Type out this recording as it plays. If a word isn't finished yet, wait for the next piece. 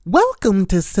Welcome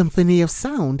to Symphony of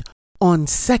Sound on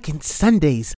Second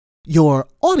Sundays, your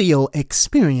audio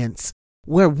experience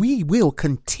where we will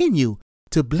continue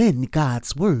to blend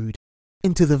God's Word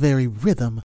into the very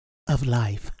rhythm of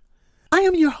life. I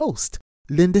am your host,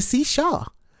 Linda C. Shaw,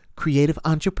 creative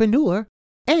entrepreneur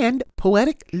and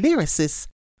poetic lyricist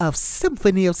of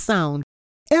Symphony of Sound,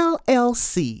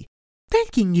 LLC,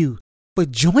 thanking you for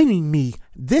joining me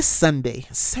this Sunday,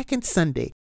 Second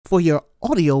Sunday, for your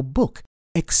audio book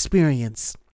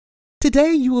experience.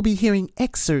 Today you will be hearing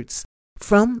excerpts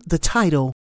from the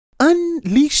title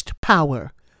Unleashed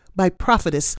Power by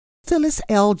Prophetess Phyllis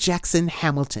L. Jackson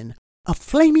Hamilton of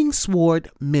Flaming Sword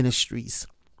Ministries.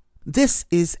 This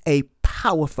is a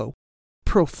powerful,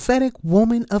 prophetic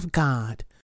woman of God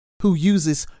who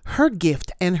uses her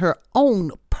gift and her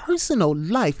own personal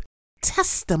life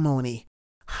testimony,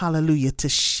 hallelujah, to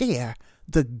share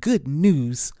the good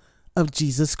news of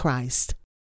Jesus Christ.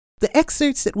 The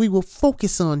excerpts that we will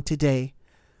focus on today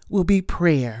will be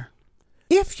prayer.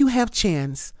 If you have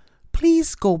chance,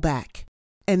 please go back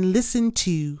and listen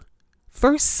to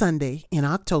First Sunday in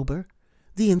October,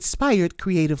 the Inspired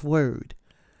Creative Word,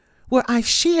 where I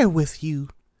share with you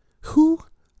who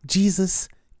Jesus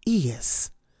is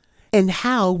and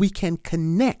how we can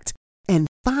connect and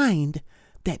find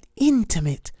that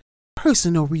intimate,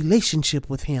 personal relationship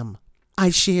with Him. I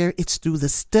share it's through the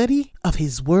study of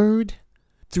His Word,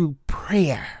 through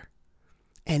prayer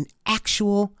and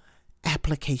actual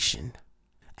application,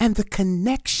 and the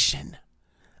connection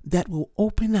that will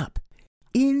open up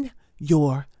in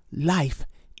your life,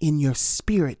 in your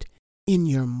spirit, in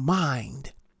your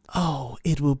mind. Oh,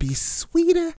 it will be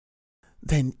sweeter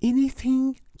than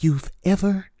anything you've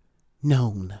ever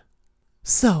known.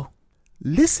 So,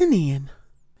 listen in,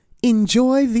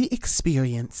 enjoy the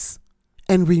experience,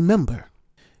 and remember,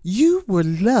 you were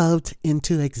loved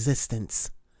into existence.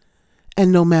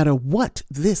 And no matter what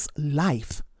this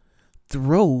life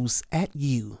throws at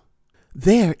you,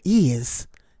 there is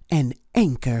an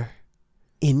anchor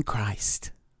in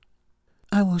Christ.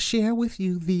 I will share with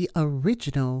you the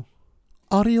original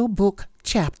audiobook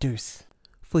chapters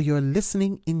for your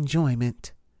listening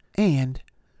enjoyment and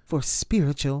for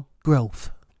spiritual growth.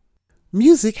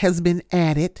 Music has been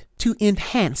added to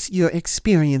enhance your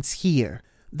experience here,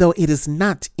 though it is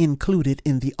not included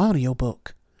in the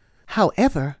audiobook.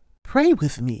 However, pray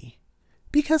with me,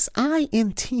 because I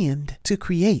intend to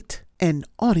create an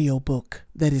audiobook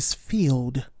that is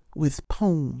filled with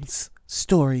poems,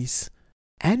 stories,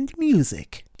 and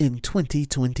music in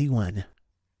 2021.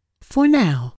 For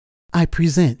now, I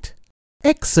present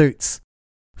excerpts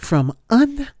from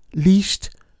Unleashed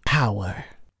Power.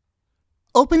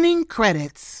 Opening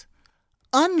credits.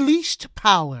 Unleashed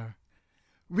Power,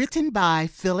 written by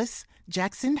Phyllis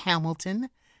Jackson Hamilton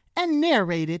and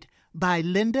narrated by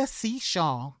Linda C.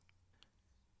 Shaw.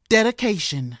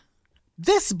 Dedication.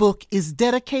 This book is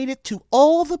dedicated to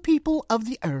all the people of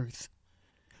the earth.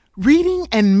 Reading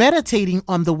and meditating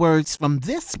on the words from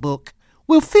this book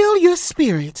will fill your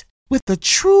spirit with the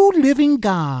true living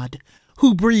God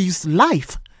who breathes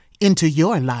life into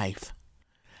your life,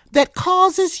 that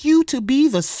causes you to be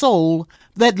the soul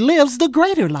that lives the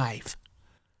greater life.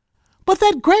 But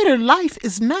that greater life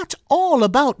is not all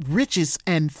about riches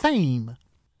and fame.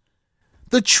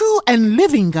 The true and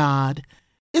living God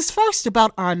is first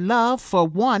about our love for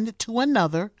one to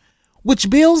another, which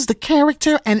builds the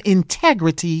character and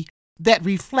integrity that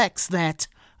reflects that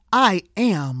I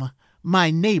am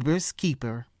my neighbor's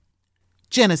keeper.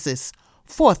 Genesis,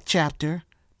 4th chapter,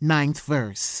 9th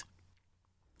verse.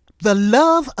 The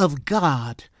love of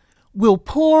God will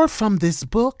pour from this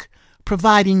book,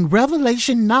 providing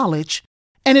revelation knowledge,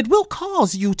 and it will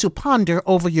cause you to ponder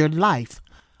over your life,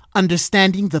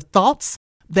 understanding the thoughts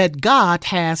that God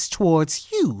has towards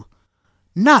you,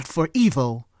 not for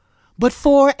evil, but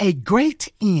for a great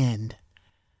end.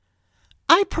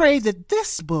 I pray that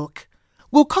this book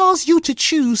will cause you to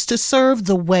choose to serve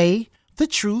the way, the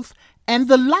truth, and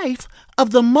the life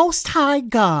of the Most High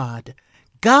God,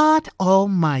 God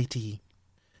Almighty.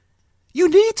 You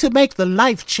need to make the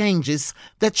life changes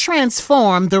that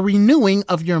transform the renewing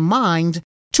of your mind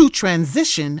to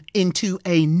transition into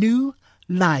a new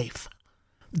life,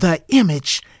 the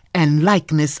image and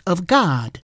likeness of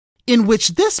God, in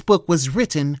which this book was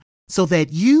written so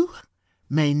that you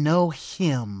may know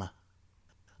Him.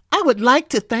 I would like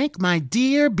to thank my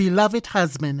dear beloved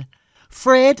husband,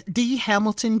 Fred D.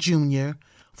 Hamilton Jr.,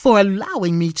 for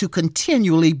allowing me to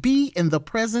continually be in the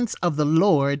presence of the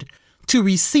Lord to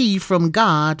receive from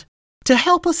God to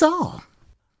help us all.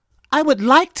 I would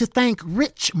like to thank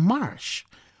Rich Marsh,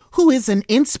 who is an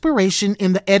inspiration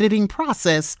in the editing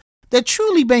process that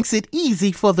truly makes it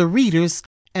easy for the readers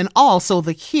and also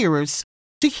the hearers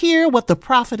to hear what the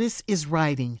prophetess is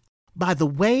writing by the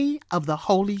way of the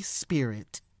Holy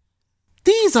Spirit.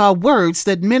 These are words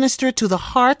that minister to the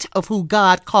heart of who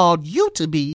God called you to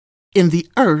be in the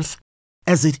earth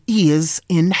as it is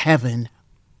in heaven.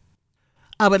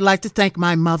 I would like to thank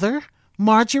my mother,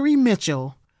 Marjorie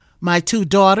Mitchell, my 2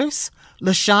 daughters,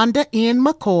 LaShonda N.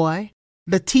 McCoy,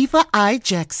 Latifah I.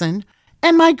 Jackson,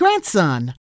 and my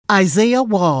grandson, Isaiah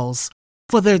Walls,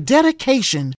 for their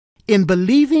dedication in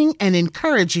believing and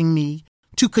encouraging me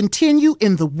to continue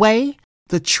in the way,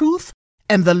 the truth,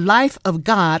 and the life of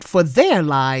God for their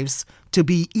lives to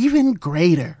be even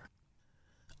greater.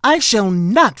 I shall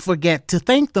not forget to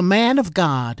thank the man of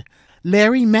God,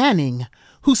 Larry Manning,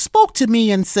 who spoke to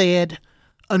me and said,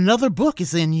 "Another book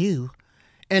is in you."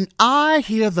 And I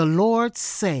hear the Lord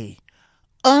say,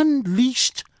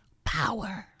 "Unleashed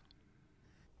power."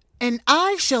 And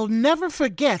I shall never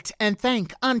forget and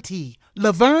thank Auntie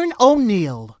Laverne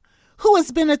O'Neill, who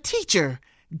has been a teacher,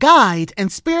 guide,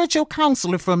 and spiritual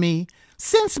counselor for me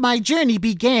since my journey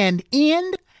began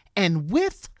in and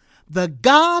with the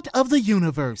God of the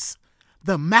universe,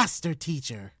 the Master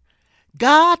Teacher,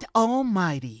 God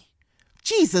Almighty,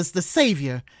 Jesus the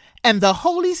Savior, and the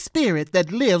Holy Spirit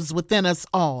that lives within us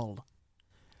all.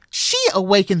 She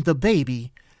awakened the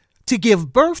baby to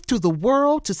give birth to the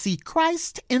world to see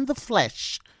Christ in the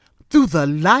flesh through the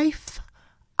life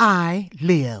I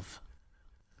live.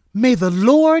 May the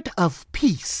Lord of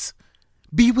peace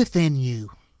be within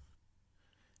you.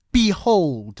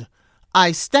 Behold,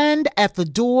 I stand at the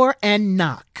door and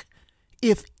knock.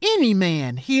 If any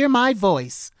man hear my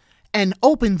voice and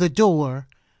open the door,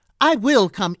 I will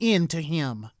come in to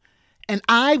him, and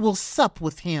I will sup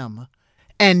with him,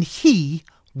 and he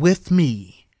with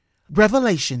me.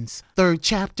 Revelations 3rd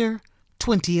chapter,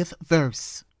 20th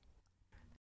verse.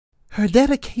 Her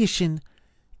dedication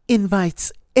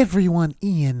invites everyone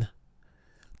in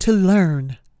to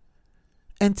learn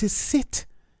and to sit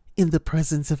in the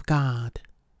presence of God.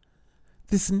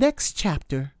 This next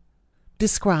chapter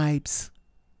describes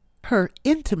her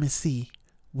intimacy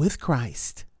with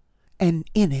Christ, and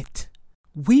in it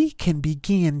we can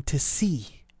begin to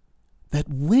see that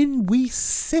when we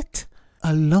sit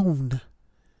alone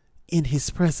in His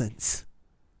presence,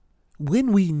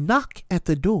 when we knock at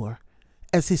the door,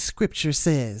 as His scripture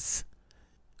says,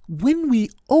 when we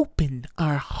open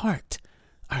our heart,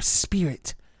 our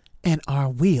spirit, and our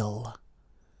will,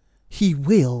 He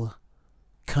will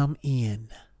come in.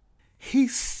 He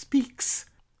speaks,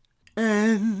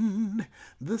 and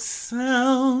the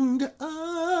sound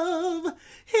of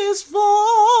His voice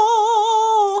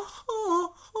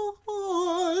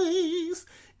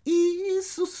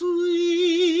is so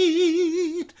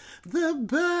sweet. The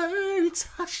birds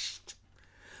hushed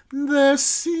their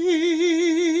singing,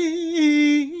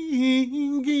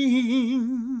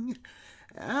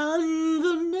 and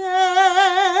the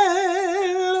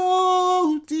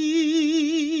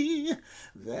melody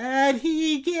that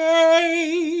He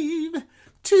gave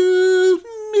to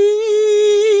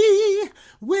me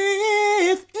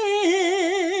within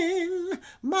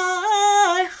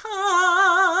my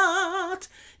heart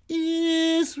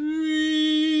is ringing,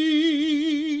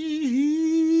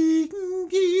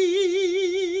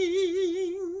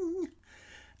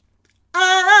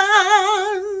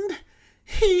 and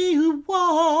He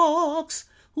walks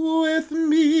with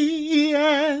me,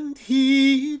 and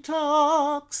He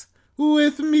talks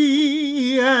with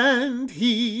me, and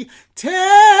He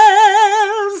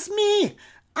tells me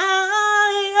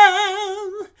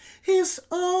I am His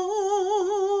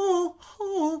own,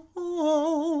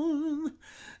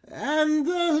 and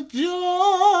the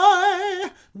joy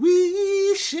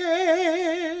we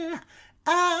share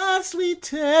as we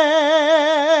tarry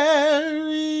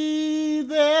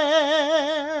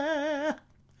there,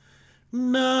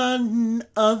 none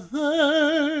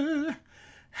other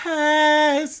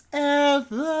has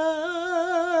ever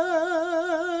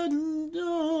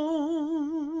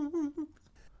known.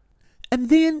 And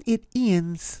then it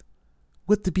ends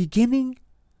with the beginning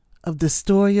of the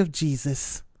story of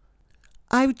Jesus.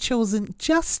 I've chosen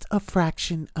just a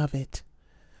fraction of it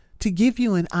to give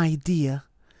you an idea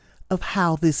of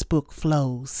how this book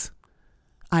flows.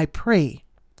 I pray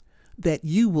that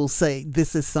you will say,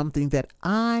 this is something that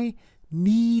I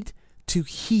need to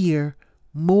hear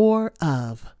more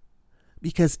of,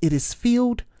 because it is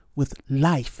filled with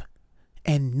life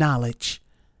and knowledge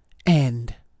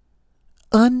and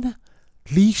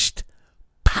unleashed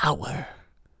power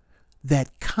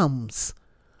that comes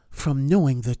from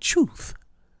knowing the truth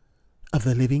of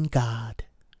the living God.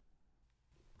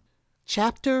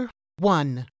 Chapter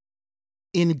 1.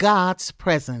 In God's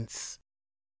Presence.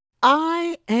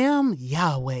 I am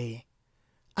Yahweh.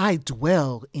 I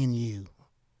dwell in you.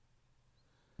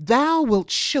 Thou wilt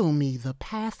show me the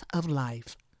path of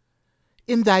life.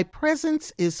 In thy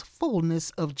presence is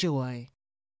fullness of joy.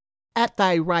 At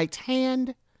thy right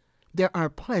hand there are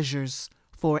pleasures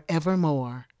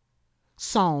forevermore.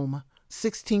 Psalm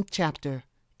 16th chapter,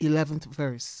 11th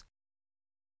verse.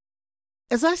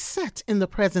 As I sat in the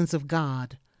presence of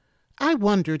God, I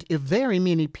wondered if very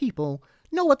many people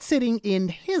know what sitting in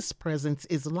His presence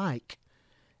is like,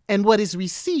 and what is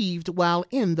received while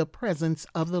in the presence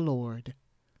of the Lord.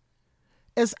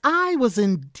 As I was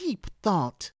in deep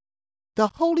thought, the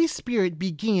Holy Spirit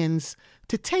begins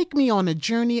to take me on a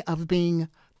journey of being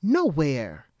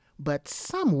nowhere but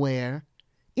somewhere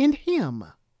in Him.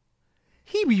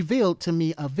 He revealed to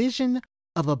me a vision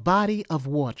of a body of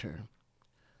water.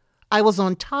 I was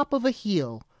on top of a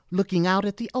hill looking out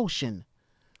at the ocean,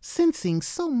 sensing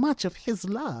so much of His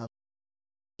love.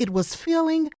 It was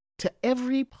filling to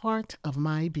every part of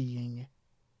my being.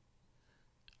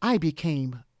 I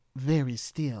became very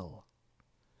still,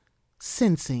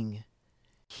 sensing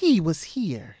He was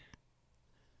here,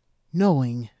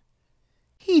 knowing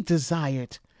He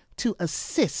desired to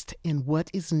assist in what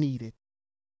is needed,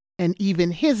 and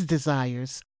even His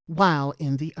desires while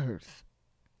in the earth.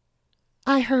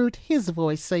 I heard His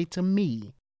voice say to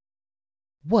me,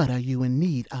 "What are you in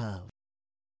need of?"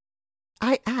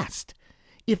 I asked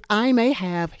if I may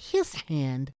have His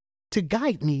hand to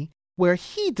guide me where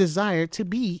He desired to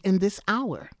be in this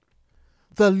hour.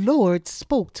 The Lord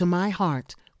spoke to my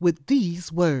heart with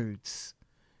these words,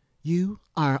 "You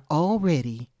are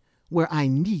already where I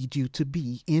need you to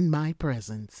be in my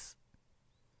presence."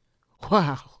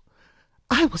 Wow!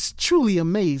 I was truly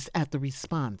amazed at the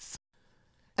response.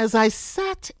 As I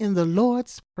sat in the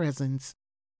Lord's presence,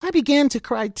 I began to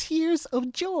cry tears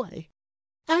of joy.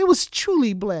 I was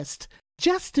truly blessed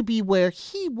just to be where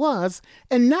He was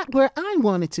and not where I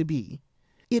wanted to be.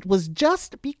 It was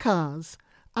just because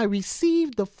I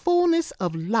received the fullness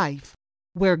of life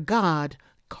where God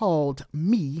called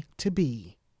me to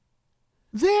be.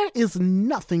 There is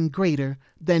nothing greater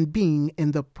than being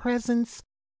in the presence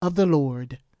of the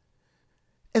Lord.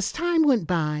 As time went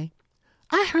by,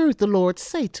 I heard the Lord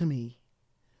say to me,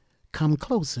 "Come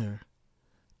closer.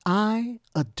 I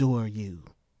adore you."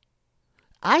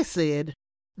 I said,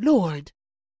 "Lord,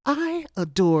 I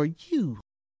adore you."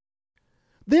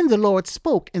 Then the Lord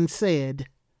spoke and said,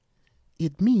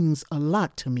 "It means a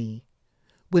lot to me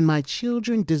when my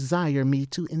children desire me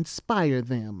to inspire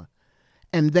them,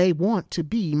 and they want to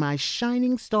be my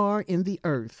shining star in the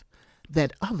earth,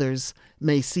 that others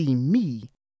may see me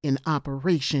in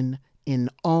operation in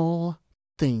all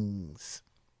things."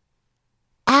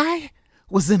 I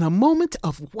was in a moment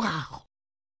of wow.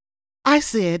 I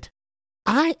said,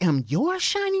 "I am your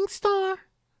shining star?"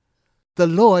 The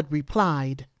Lord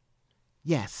replied,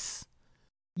 "Yes,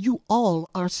 you all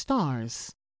are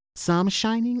stars, some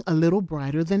shining a little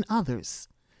brighter than others.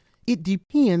 It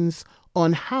depends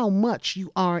on how much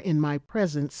you are in my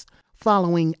presence,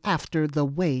 following after the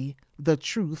way, the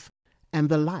truth, and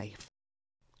the life.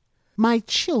 My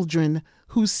children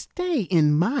who stay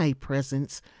in my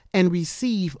presence and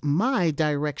receive my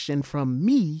direction from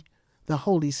me, the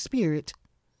Holy Spirit,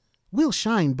 will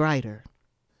shine brighter.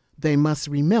 They must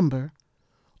remember,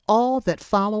 all that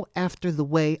follow after the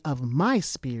way of my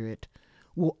Spirit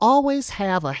will always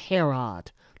have a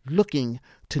herald looking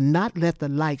to not let the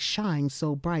light shine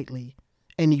so brightly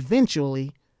and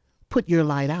eventually put your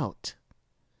light out.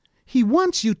 He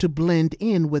wants you to blend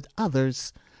in with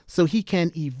others so He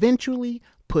can eventually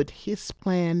put His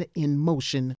plan in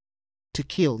motion to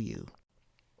kill you.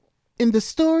 In the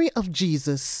story of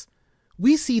Jesus,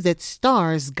 we see that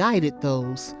stars guided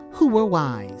those who were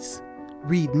wise.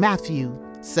 Read Matthew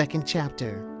 2nd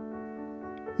chapter.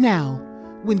 Now,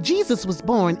 when Jesus was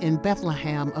born in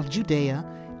Bethlehem of Judea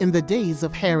in the days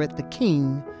of Herod the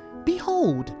king,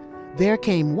 behold, there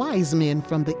came wise men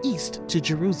from the east to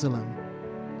Jerusalem,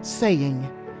 saying,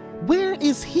 "Where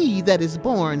is he that is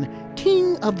born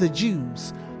King of the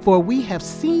Jews? For we have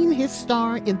seen his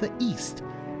star in the east,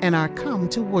 and are come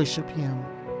to worship him."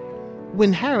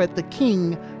 When Herod the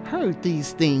king heard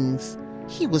these things,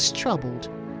 he was troubled,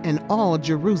 and all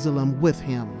Jerusalem with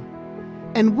him.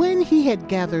 And when he had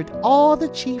gathered all the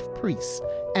chief priests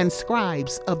and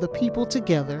scribes of the people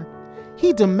together,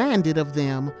 he demanded of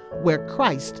them where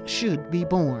Christ should be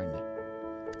born.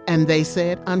 And they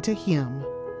said unto him,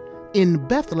 "In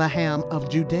Bethlehem of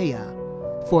Judea,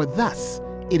 for thus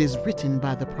it is written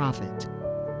by the prophet,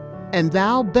 And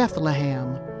thou,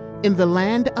 Bethlehem, in the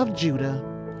land of Judah,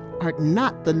 art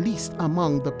not the least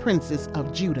among the princes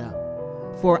of Judah,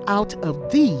 for out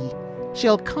of thee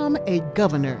shall come a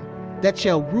governor that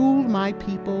shall rule my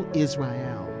people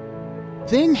Israel.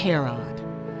 Then Herod,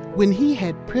 when he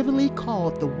had privily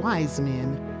called the wise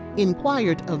men,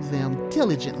 inquired of them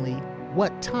diligently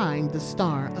what time the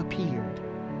star appeared.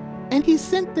 And he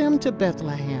sent them to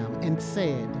Bethlehem and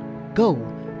said, Go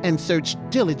and search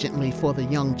diligently for the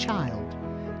young child,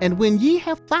 and when ye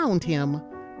have found him,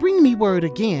 bring me word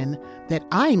again, that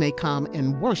I may come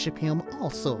and worship him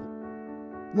also.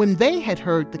 When they had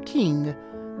heard the king,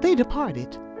 they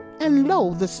departed, and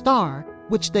lo, the star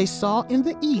which they saw in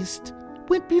the east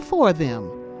went before them,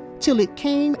 till it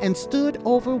came and stood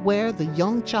over where the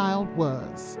young child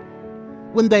was.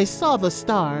 When they saw the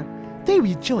star, they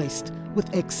rejoiced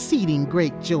with exceeding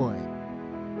great joy.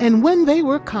 And when they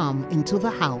were come into the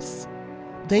house,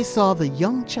 they saw the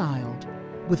young child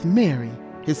with Mary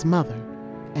his mother,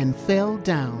 and fell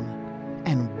down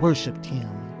and worshipped him.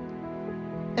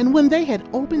 And when they had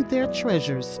opened their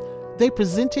treasures, they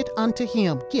presented unto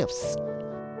him gifts,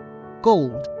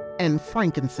 gold and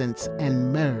frankincense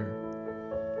and myrrh.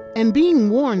 And being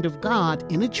warned of God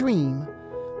in a dream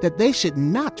that they should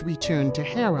not return to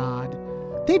Herod,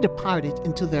 they departed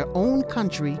into their own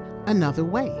country another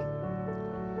way.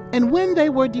 And when they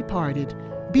were departed,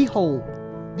 behold,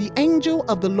 the angel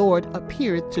of the Lord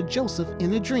appeared to Joseph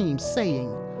in a dream,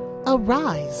 saying,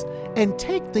 Arise, and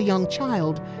take the young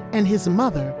child and his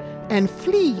mother, and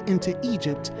flee into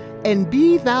Egypt, and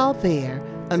be thou there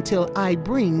until I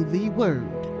bring thee word.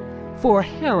 For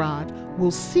Herod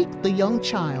will seek the young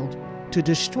child to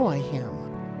destroy him.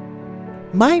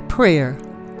 My prayer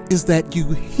is that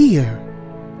you hear,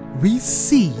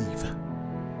 receive,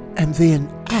 and then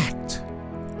act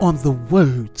on the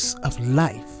words of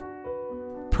life.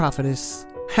 Prophetess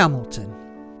Hamilton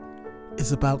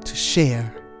is about to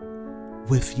share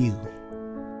with you.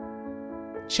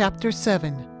 Chapter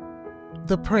 7,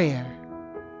 The Prayer.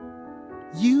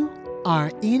 You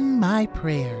are in my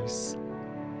prayers.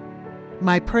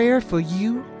 My prayer for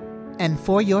you and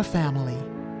for your family.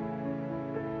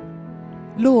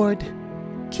 Lord,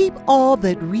 keep all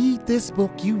that read this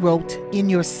book you wrote in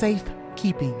your safe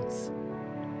keepings.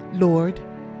 Lord,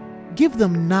 give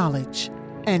them knowledge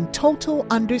and total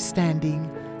understanding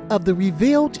of the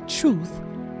revealed truth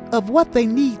of what they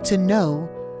need to know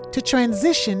to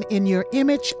transition in your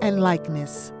image and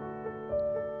likeness.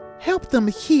 Help them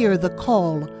hear the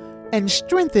call and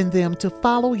strengthen them to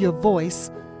follow your voice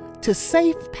to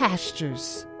safe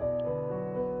pastures,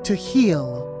 to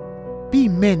heal, be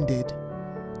mended,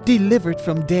 delivered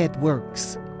from dead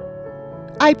works.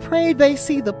 I pray they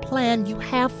see the plan you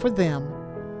have for them.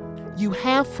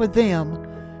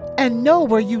 And know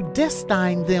where you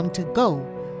destined them to go.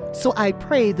 So I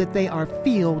pray that they are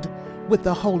filled with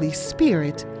the Holy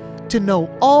Spirit to know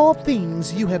all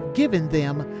things you have given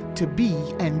them to be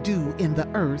and do in the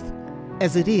earth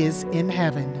as it is in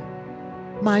heaven.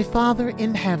 My Father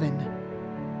in heaven,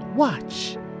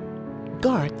 watch,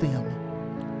 guard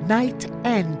them, night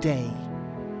and day,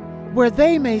 where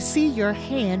they may see your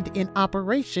hand in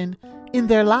operation in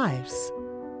their lives.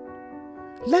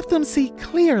 Let them see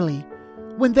clearly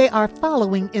when they are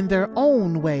following in their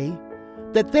own way,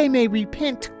 that they may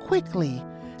repent quickly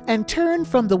and turn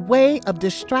from the way of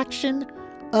distraction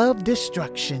of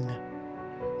destruction.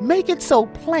 Make it so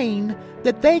plain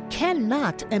that they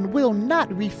cannot and will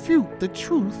not refute the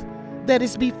truth that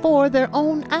is before their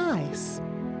own eyes.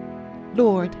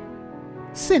 Lord,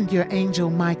 send your angel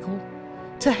Michael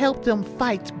to help them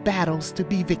fight battles to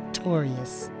be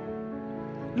victorious.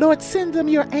 Lord, send them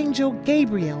your angel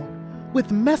Gabriel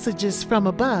with messages from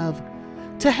above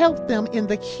to help them in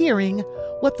the hearing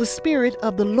what the Spirit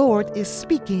of the Lord is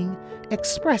speaking,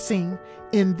 expressing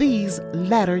in these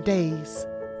latter days.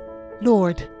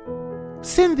 Lord,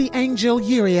 send the angel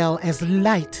Uriel as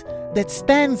light that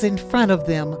stands in front of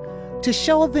them to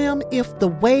show them if the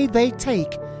way they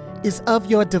take is of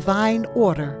your divine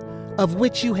order, of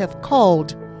which you have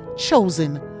called,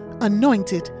 chosen,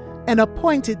 anointed, and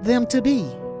appointed them to be.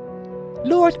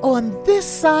 Lord, on this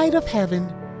side of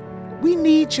heaven, we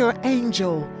need your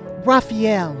angel,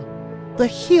 Raphael, the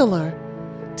healer,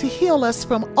 to heal us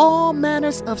from all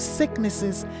manners of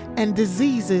sicknesses and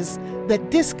diseases that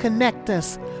disconnect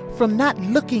us from not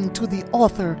looking to the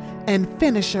author and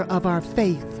finisher of our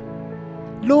faith.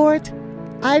 Lord,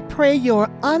 I pray your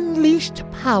unleashed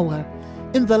power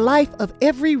in the life of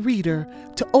every reader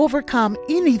to overcome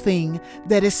anything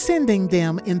that is sending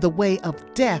them in the way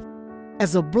of death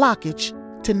as a blockage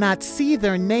to not see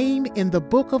their name in the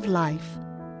book of life.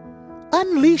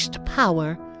 Unleashed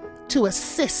power to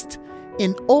assist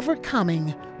in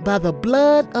overcoming by the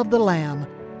blood of the Lamb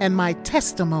and my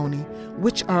testimony,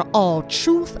 which are all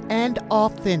truth and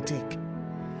authentic.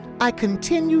 I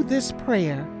continue this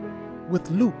prayer with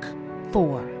Luke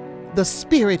 4. The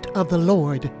Spirit of the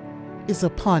Lord is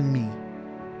upon me,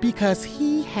 because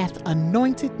he hath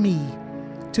anointed me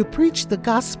to preach the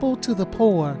gospel to the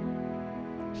poor.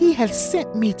 He hath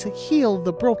sent me to heal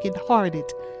the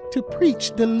brokenhearted, to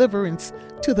preach deliverance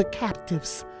to the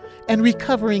captives, and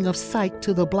recovering of sight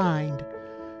to the blind,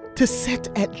 to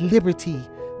set at liberty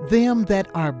them that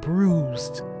are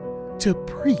bruised, to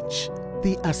preach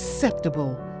the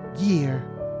acceptable year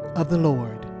of the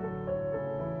Lord.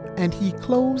 And he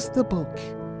closed the book,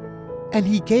 and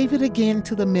he gave it again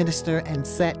to the minister and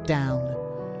sat down.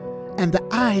 And the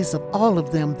eyes of all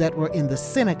of them that were in the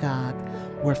synagogue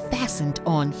were fastened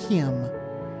on him.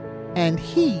 And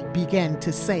he began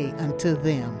to say unto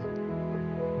them,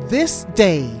 This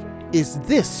day is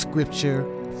this scripture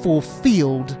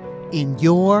fulfilled in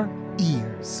your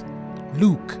ears.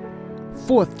 Luke,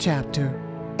 4th chapter,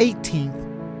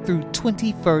 18th through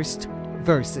 21st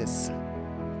verses.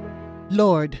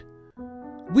 Lord,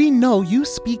 we know you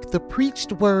speak the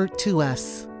preached word to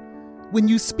us. When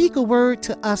you speak a word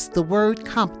to us, the word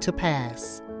come to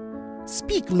pass.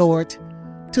 Speak, Lord,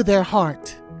 to their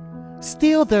heart.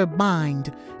 Still their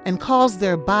mind and cause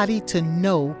their body to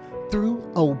know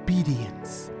through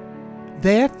obedience.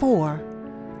 Therefore,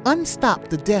 unstop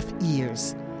the deaf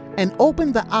ears and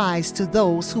open the eyes to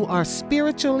those who are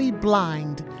spiritually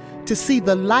blind to see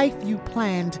the life you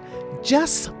planned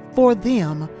just for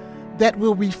them, that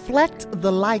will reflect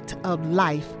the light of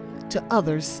life to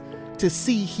others to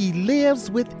see he lives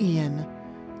within.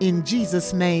 In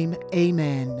Jesus' name,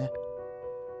 amen.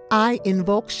 I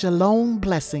invoke shalom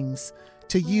blessings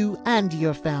to you and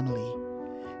your family.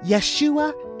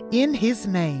 Yeshua in his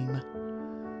name.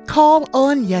 Call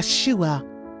on Yeshua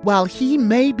while he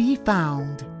may be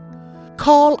found.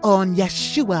 Call on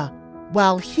Yeshua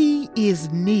while he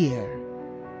is near.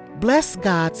 Bless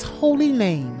God's holy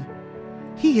name.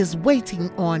 He is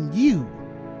waiting on you.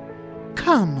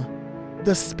 Come,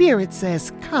 the Spirit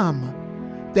says come,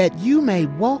 that you may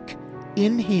walk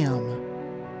in him.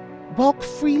 Walk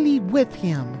freely with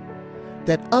him,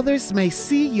 that others may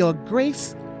see your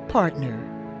grace partner.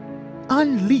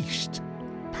 Unleashed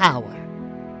power.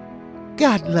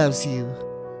 God loves you,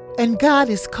 and God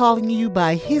is calling you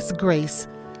by his grace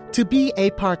to be a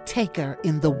partaker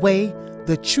in the way,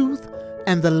 the truth,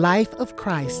 and the life of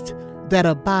Christ that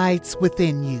abides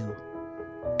within you.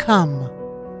 Come,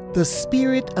 the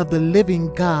Spirit of the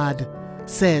living God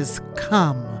says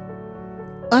come.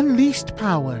 Unleashed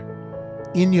power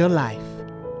in your life.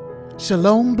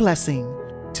 Shalom blessing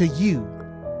to you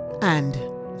and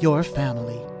your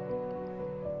family.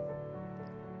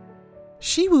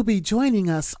 She will be joining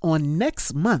us on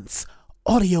next month's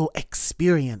audio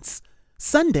experience,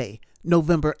 Sunday,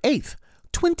 November 8th,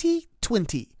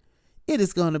 2020. It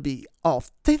is going to be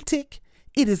authentic.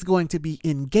 It is going to be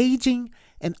engaging.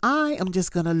 And I am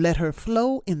just going to let her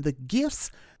flow in the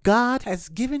gifts God has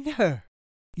given her.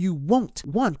 You won't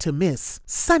want to miss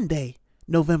Sunday,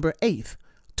 November 8th,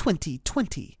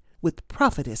 2020 with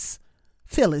Prophetess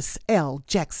Phyllis L.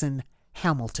 Jackson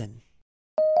Hamilton.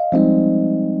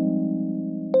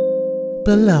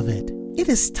 Beloved, it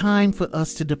is time for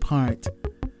us to depart.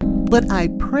 But I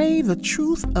pray the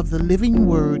truth of the living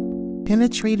word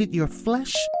penetrated your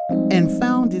flesh and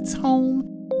found its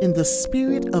home in the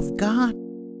Spirit of God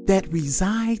that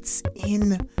resides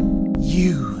in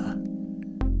you.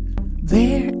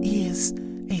 There is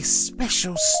a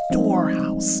special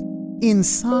storehouse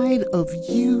inside of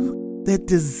you that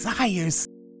desires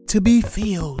to be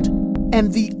filled.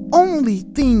 And the only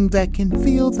thing that can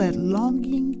fill that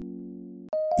longing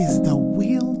is the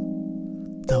will,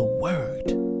 the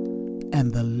word,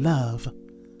 and the love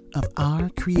of our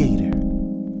Creator,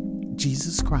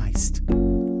 Jesus Christ,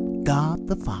 God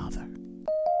the Father,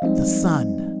 the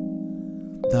Son,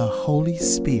 the Holy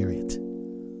Spirit,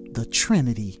 the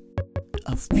Trinity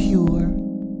of pure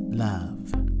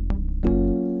love.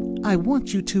 I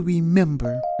want you to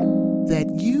remember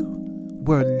that you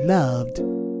were loved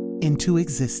into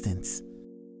existence.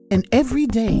 And every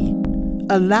day,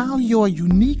 allow your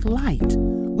unique light,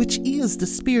 which is the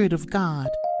Spirit of God,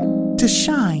 to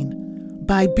shine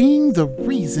by being the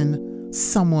reason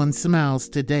someone smiles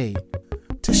today.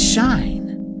 To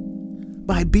shine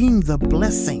by being the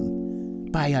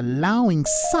blessing, by allowing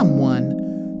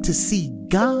someone to see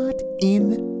God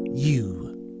in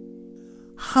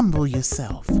you. Humble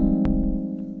yourself.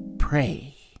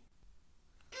 Pray.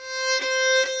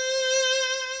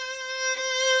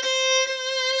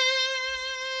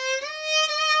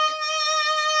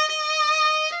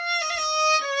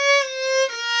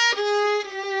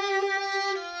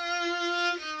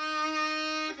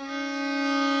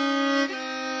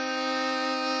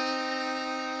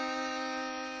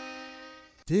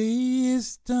 Day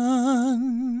is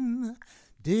done,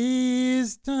 day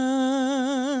is done,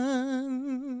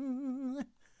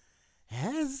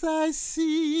 as I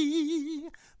see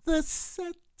the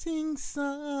setting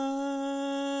sun.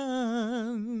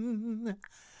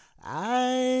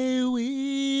 I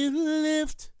will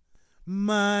lift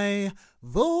my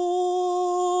voice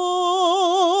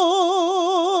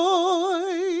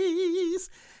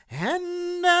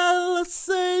and I'll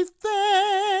say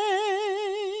thank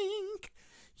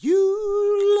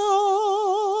you,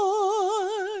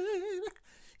 Lord.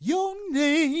 Your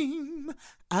name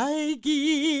I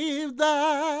give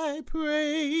thy praise.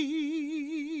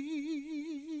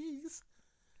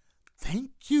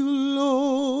 Thank you,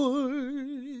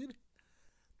 Lord.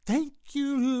 Thank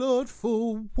you, Lord,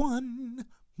 for one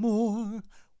more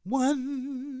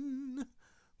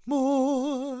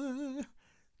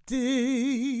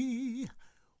day.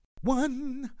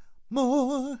 One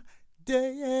more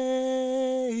day.